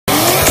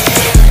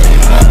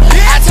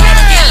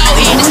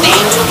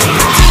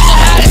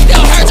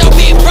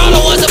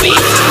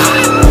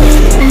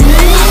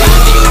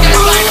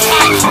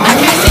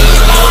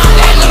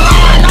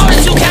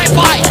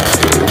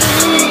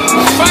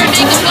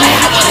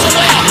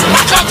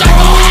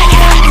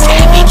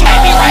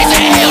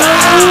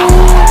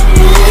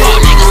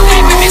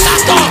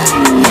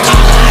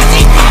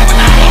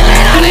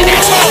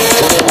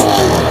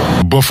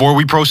Before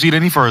we proceed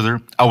any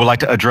further, I would like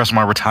to address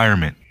my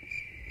retirement.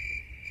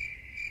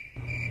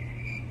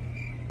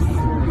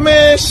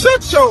 Man,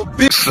 shut your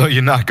bitch. So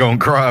you're not gonna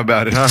cry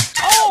about it, huh?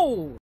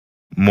 Oh!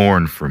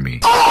 Mourn for me.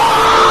 For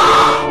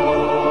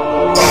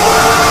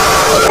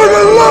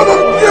the love of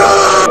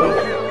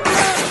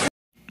God!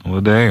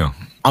 Well, damn.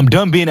 I'm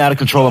done being out of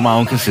control of my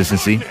own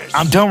consistency.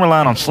 I'm done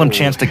relying on Slim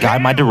Chance to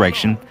guide my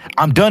direction.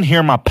 I'm done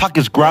hearing my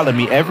pockets growl at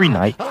me every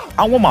night.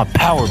 I want my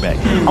power back.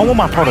 I want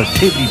my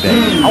productivity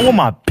back. I want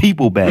my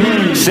people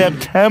back.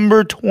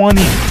 September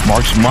 20th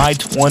marks my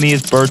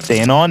 20th birthday,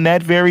 and on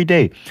that very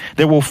day,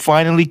 there will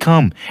finally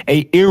come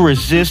a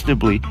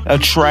irresistibly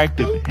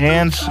attractive,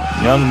 handsome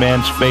young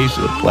man's face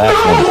of the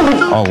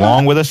platform,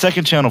 along with a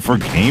second channel for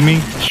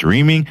gaming,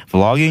 streaming,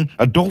 vlogging,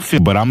 adult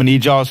film. But I'm gonna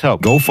need y'all's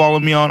help. Go follow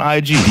me on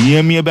IG.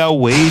 DM me about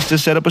ways to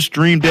set up a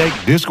stream deck,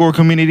 Discord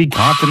community,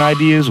 content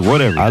ideas,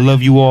 whatever. I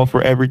love you all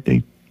for everything.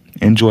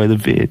 Enjoy the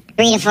vid.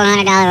 $300 to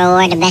 $400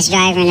 reward, the best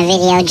driver in the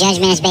video.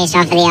 Judgment is based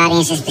off of the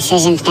audience's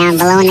decisions down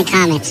below in the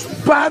comments.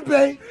 Bye,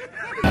 babe.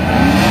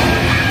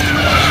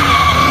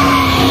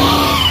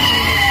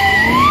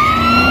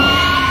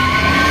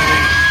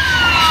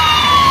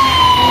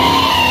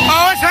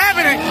 Oh, it's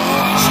happening!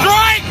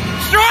 Strike!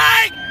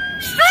 Strike!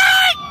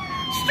 Strike!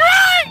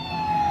 Strike!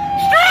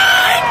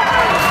 Strike!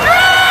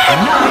 Strike!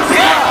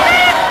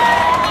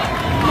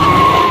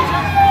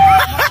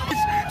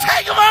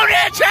 Take him on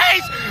that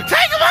chase!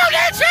 Take him on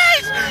that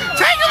chase!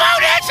 Take him on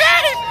that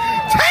chase!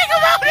 Take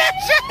him on that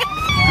chase!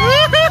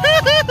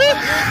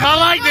 I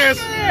like this.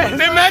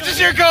 It matches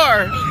your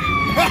car.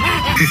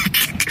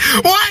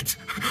 What?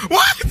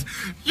 What?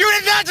 You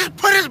did not just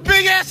put his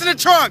big ass in the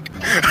trunk.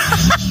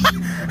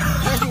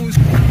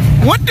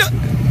 What the?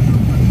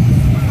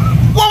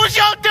 What was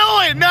y'all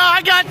doing? No,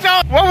 I got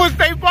y'all. What was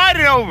they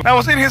fighting over? That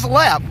was in his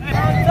lap.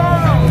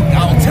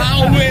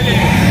 Downtown with it.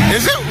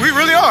 Is it? We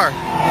really are.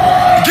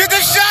 Get the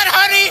shot,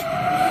 honey.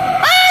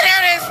 Ah,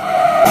 there it is.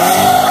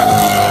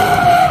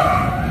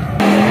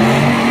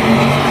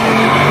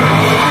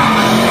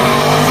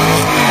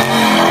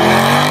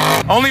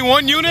 Only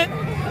one unit?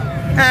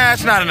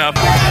 That's not enough.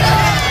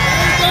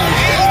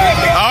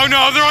 Oh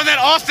no, they're on that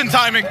Austin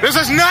timing. This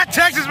is not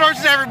Texas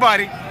versus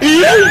everybody.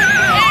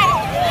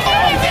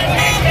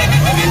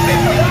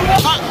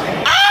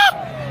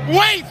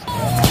 Wait!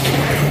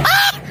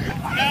 Ah!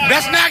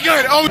 That's not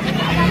good. Oh,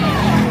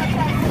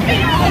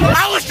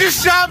 I was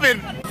just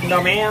shopping.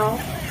 No, ma'am.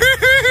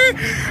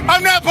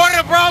 I'm not part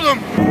of the problem.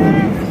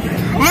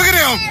 Look at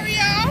them.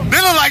 They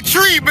look like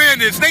tree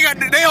bandits. They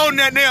holding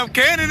that damn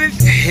cannon.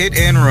 Hit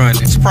and run.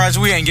 Surprised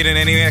we ain't getting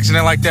any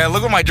accident like that.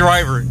 Look at my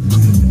driver.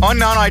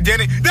 Unknown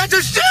identity. That's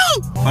a shoe.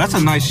 Oh, that's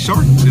a nice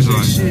shark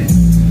design.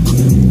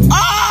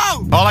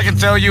 Oh! All I can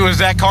tell you is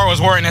that car was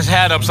wearing his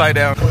hat upside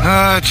down.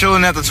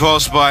 Chilling at the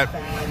 12th spot.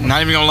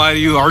 Not even gonna lie to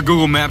you, our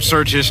Google Maps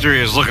search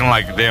history is looking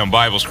like damn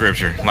Bible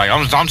scripture. Like,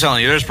 I'm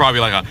telling you, there's probably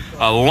like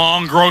a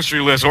long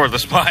grocery list worth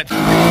of spots.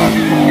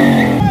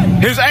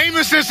 His aim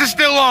assist is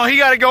still on. He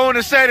gotta go in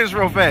the settings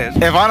real fast.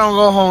 If I don't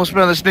go home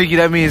smelling stinky,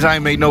 that means I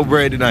ain't make no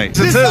bread tonight.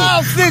 This is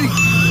our city.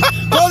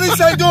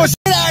 Police ain't doing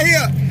shit out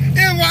here.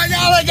 And why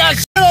y'all ain't got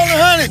shit on the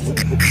honey?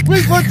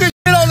 We put this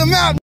shit on the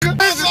map.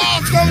 This is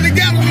all coming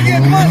together to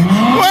get money.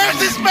 Where's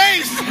the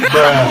space?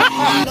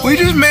 We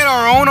just made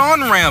our own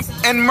on-ramp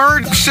and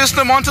merged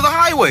system onto the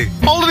highway.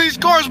 All of these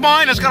cars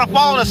behind us gotta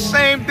follow the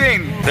same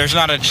thing. There's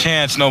not a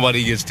chance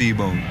nobody gets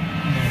T-boned.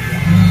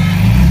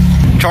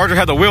 Charger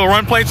had the wheel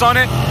run plates on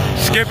it.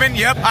 Skipping,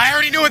 yep. I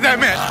already knew what that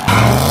meant.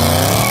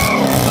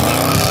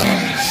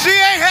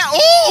 CA had,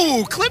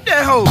 ooh, clip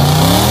that hoe.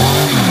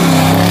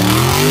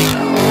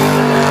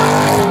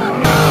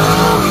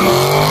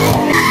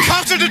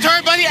 Cops are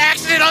deterred by the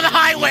accident on the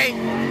highway.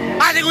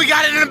 I think we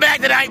got it in the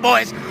bag tonight,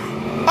 boys.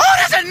 Oh,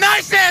 that's a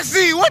nice ass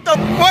Z. What the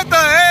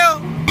hell?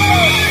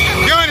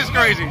 Gun is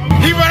crazy.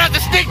 He brought out the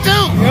stick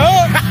too.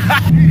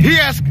 He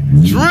has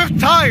drift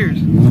tires,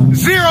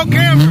 0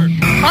 camber.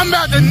 I'm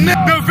about to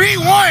the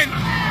V1.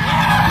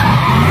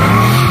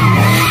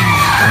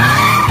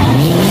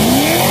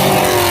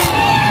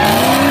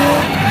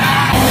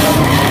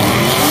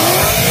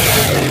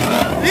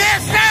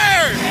 Yes,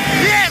 sir.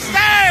 Yes,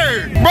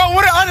 sir. Bro,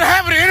 what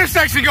happened to the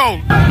intersection go?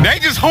 They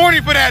just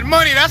horny for that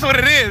money. That's what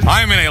it is.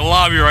 I am in a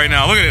lobby right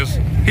now. Look at this.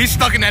 He's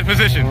stuck in that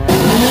position.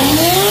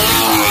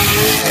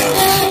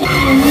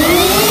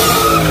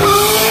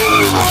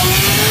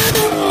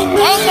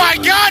 Oh my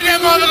God,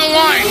 that motherfucker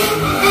line.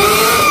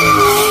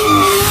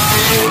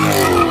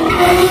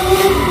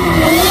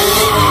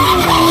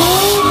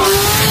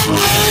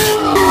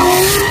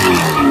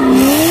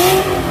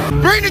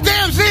 Bring the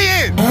damn Z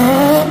in.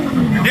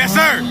 Yes,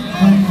 sir.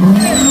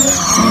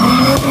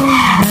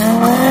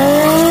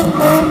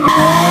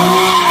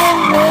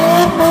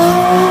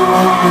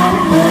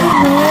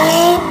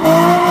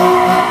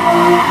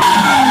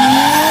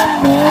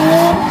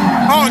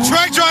 Oh,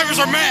 truck drivers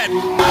are mad.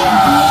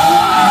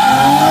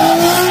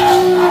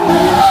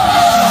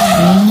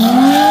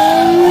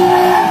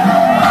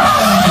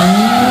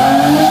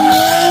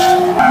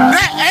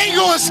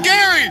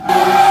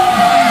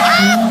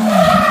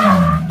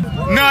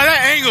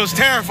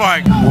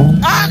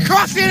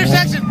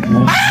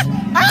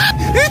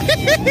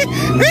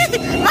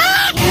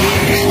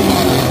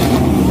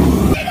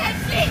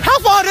 How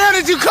far down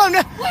did you come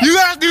down? You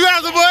got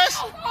the bus?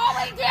 All the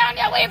way down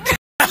there. Wait, bus.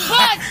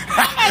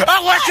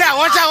 Oh, watch out.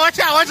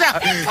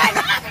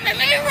 Let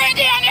me run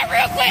down there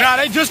real quick. Nah,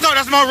 they just started.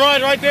 That's my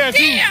ride right there,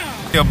 too.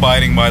 Damn.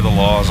 Abiding by the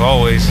laws,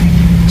 always.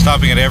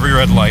 Stopping at every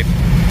red light.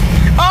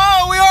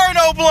 Oh, we are in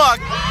O Block.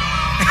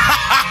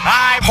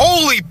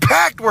 Holy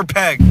packed, we're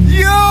packed.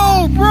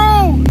 Yo,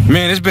 bro.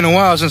 Man, it's been a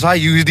while since I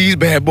used these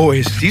bad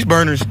boys. These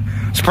burners.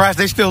 Surprised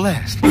they still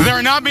last.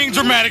 They're not being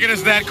dramatic and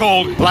it's that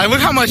cold. Like, look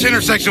how much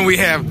intersection we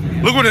have.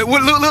 Look what look.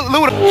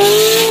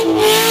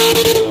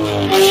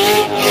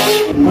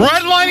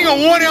 Redlining on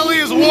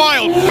 1LE is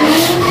wild.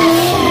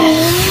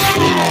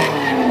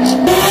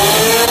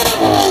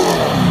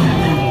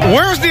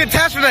 Where's the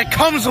attachment that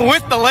comes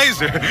with the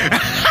laser?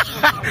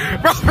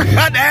 Bro,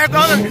 forgot to add the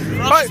other. Bro,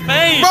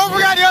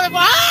 forgot the other.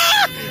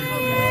 Ah!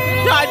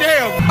 God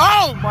damn.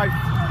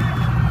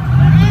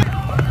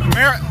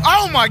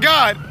 Oh my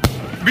God.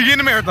 Begin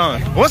the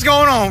marathon. What's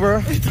going on, bro?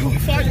 Of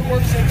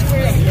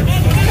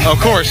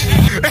course.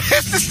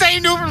 It's the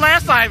same dude from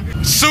last time.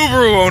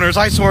 Subaru owners,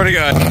 I swear to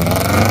God.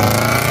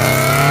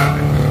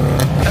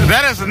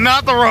 That is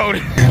not the road.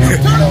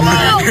 Turn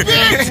around,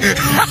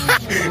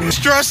 bitch.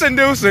 Stress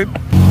inducing.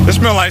 It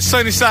smells like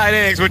sunny side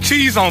eggs with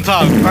cheese on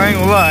top. I ain't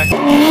gonna lie.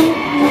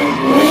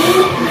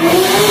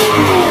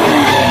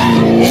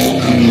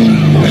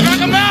 Knock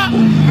him out!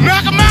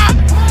 Knock him out!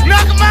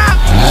 Knock him out!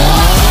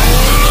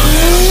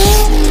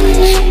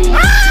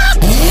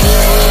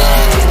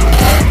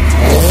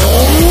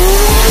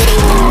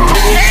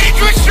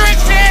 Age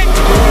restriction!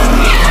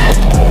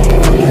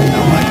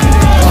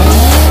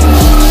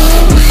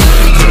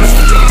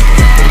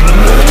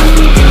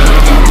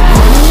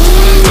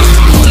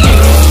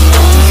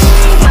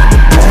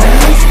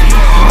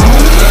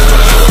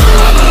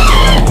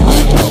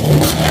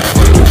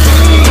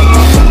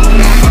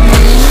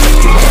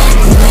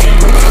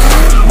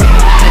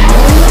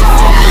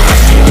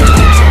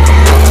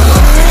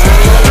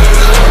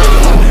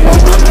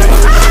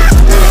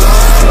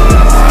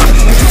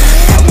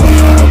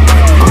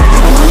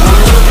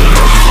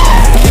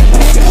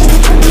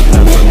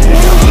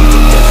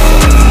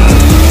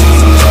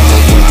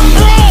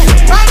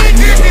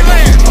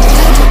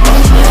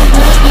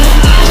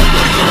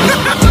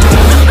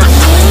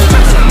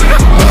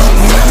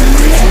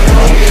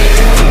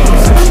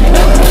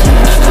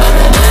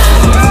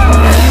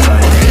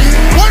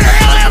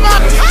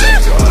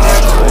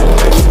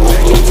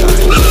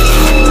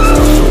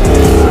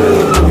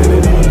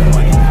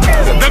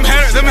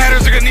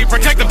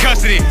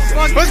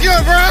 What's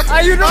good, bro? How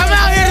you doing? I'm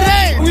out here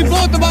today. We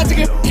both about to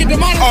get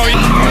demonetized. Oh, yeah.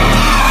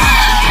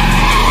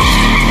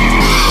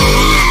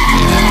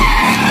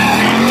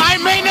 I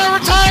may never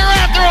retire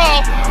after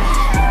all.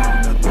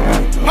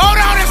 Hold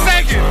on a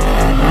second.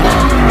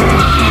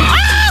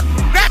 Ah!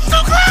 That's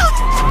too close.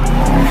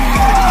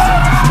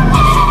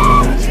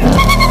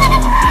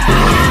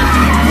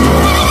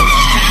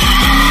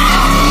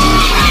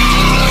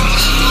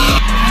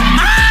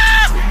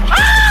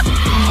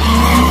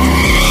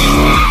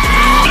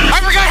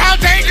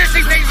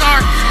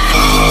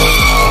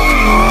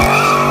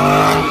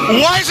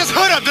 Why is his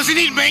hood up? Does he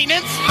need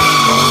maintenance?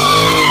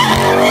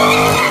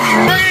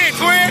 Bring it in,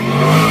 twin.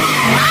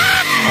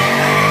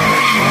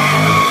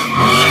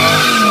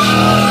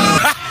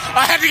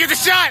 I had to get the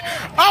shot.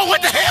 Oh,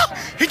 what the hell?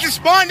 He just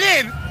spawned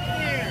in.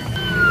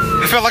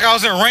 I felt like I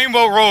was in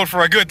Rainbow Road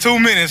for a good 2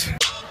 minutes.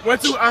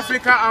 Went to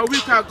Africa a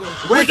week ago.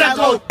 Where'd that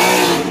go?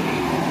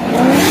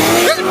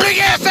 This is a big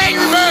ass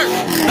angry bird.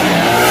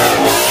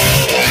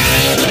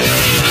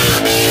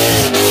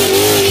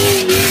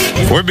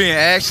 We're being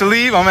asked to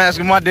leave. I'm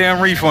asking my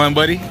damn refund,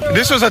 buddy.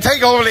 This was a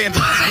takeover the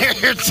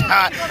entire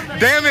time.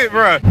 Damn it,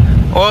 bro.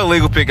 Well,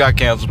 illegal pick got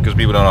canceled because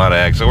people don't know how to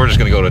act, so we're just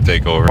gonna go to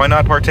takeover. Why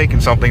not partake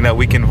in something that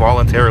we can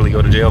voluntarily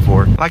go to jail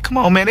for? Like, come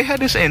on, man. They had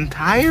this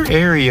entire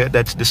area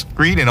that's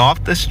discreet and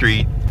off the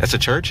street. That's a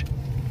church?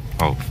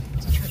 Oh.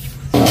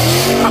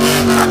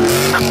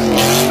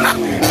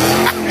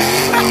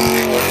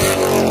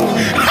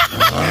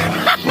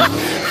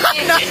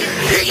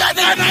 He got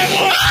that.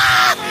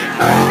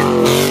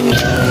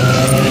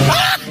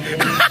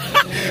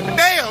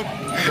 Damn!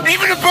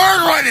 Even the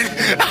bird running!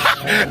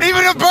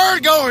 Even the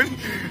bird going!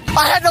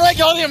 I had to let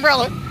go of the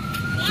umbrella.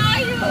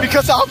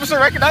 Because the officer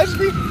recognized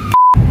me.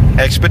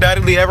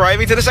 Expeditedly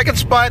arriving to the second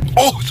spot.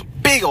 Oh, it's a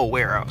big old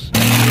warehouse.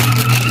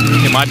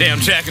 Get my damn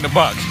Jack in the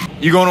box.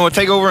 You going to a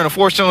takeover in a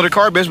 4-cylinder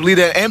car, best believe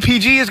that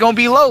MPG is going to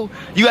be low.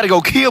 You got to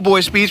go Kia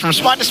boy speeds from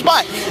spot to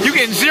spot. You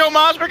getting 0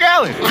 miles per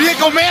gallon.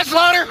 Vehicle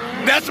manslaughter?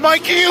 That's my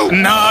cue.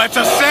 No, it's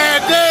a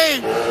sad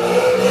day.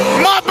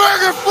 My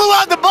burger flew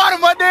out the bottom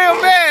of my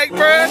damn bag,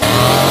 bruh.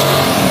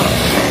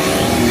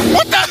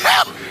 What the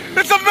hell?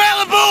 It's a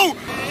Malibu.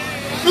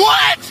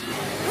 What?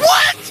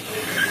 What?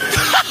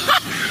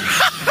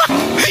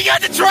 He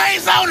got the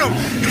trays on him.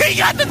 He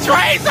got the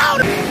trays on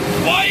him.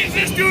 Why is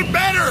this dude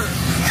better?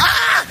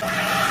 Ah!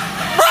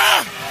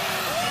 Bruh!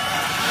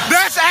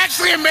 That's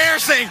actually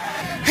embarrassing.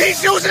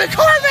 He's using a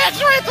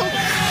CarMax rental.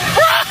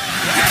 Bruh!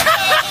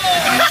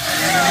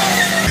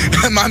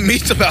 My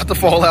meat's about to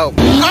fall out.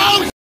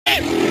 Oh,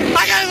 shit!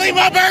 I gotta leave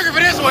my burger for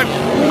this one.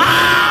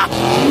 Ah!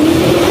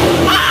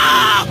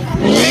 Ah!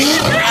 He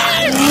can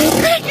drive!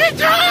 He can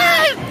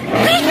drive!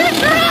 He can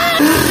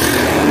drive!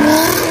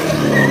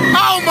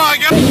 Oh, my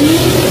God!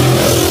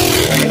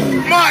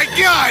 My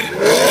God!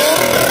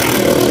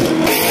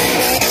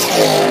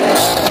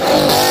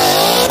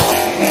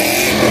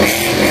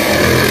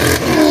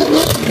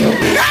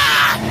 Ah!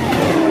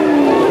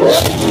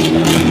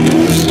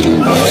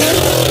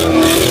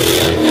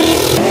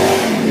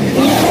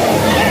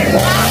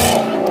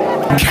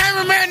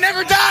 Cameraman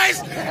never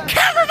dies!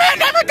 Cameraman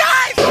never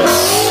dies!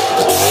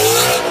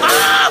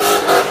 Ah!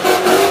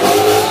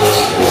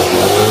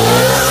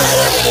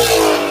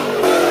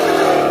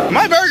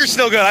 My burger's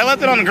still good. I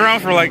left it on the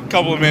ground for like a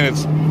couple of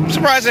minutes. I'm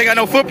surprised they got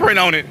no footprint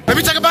on it. Let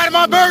me take a bite of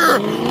my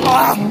burger.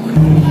 Ah!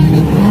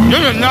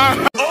 This is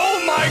not. Oh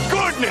my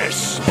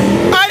goodness!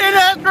 I didn't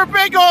ask for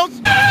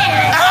pickles.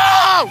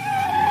 Oh!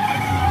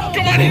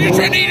 Come on, he's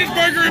trying to eat his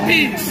burger in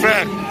peace.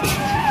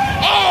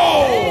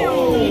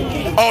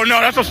 Oh! Oh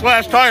no, that's a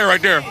slashed tire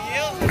right there.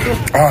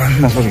 Oh,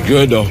 that's looking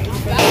good though.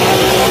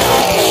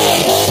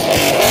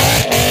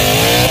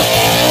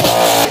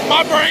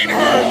 My brain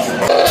hurts.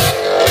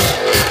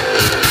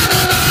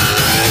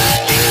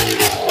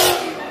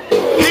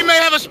 He may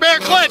have a spare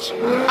clutch.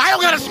 I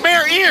don't got a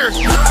spare ear.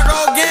 I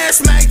go again,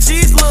 smack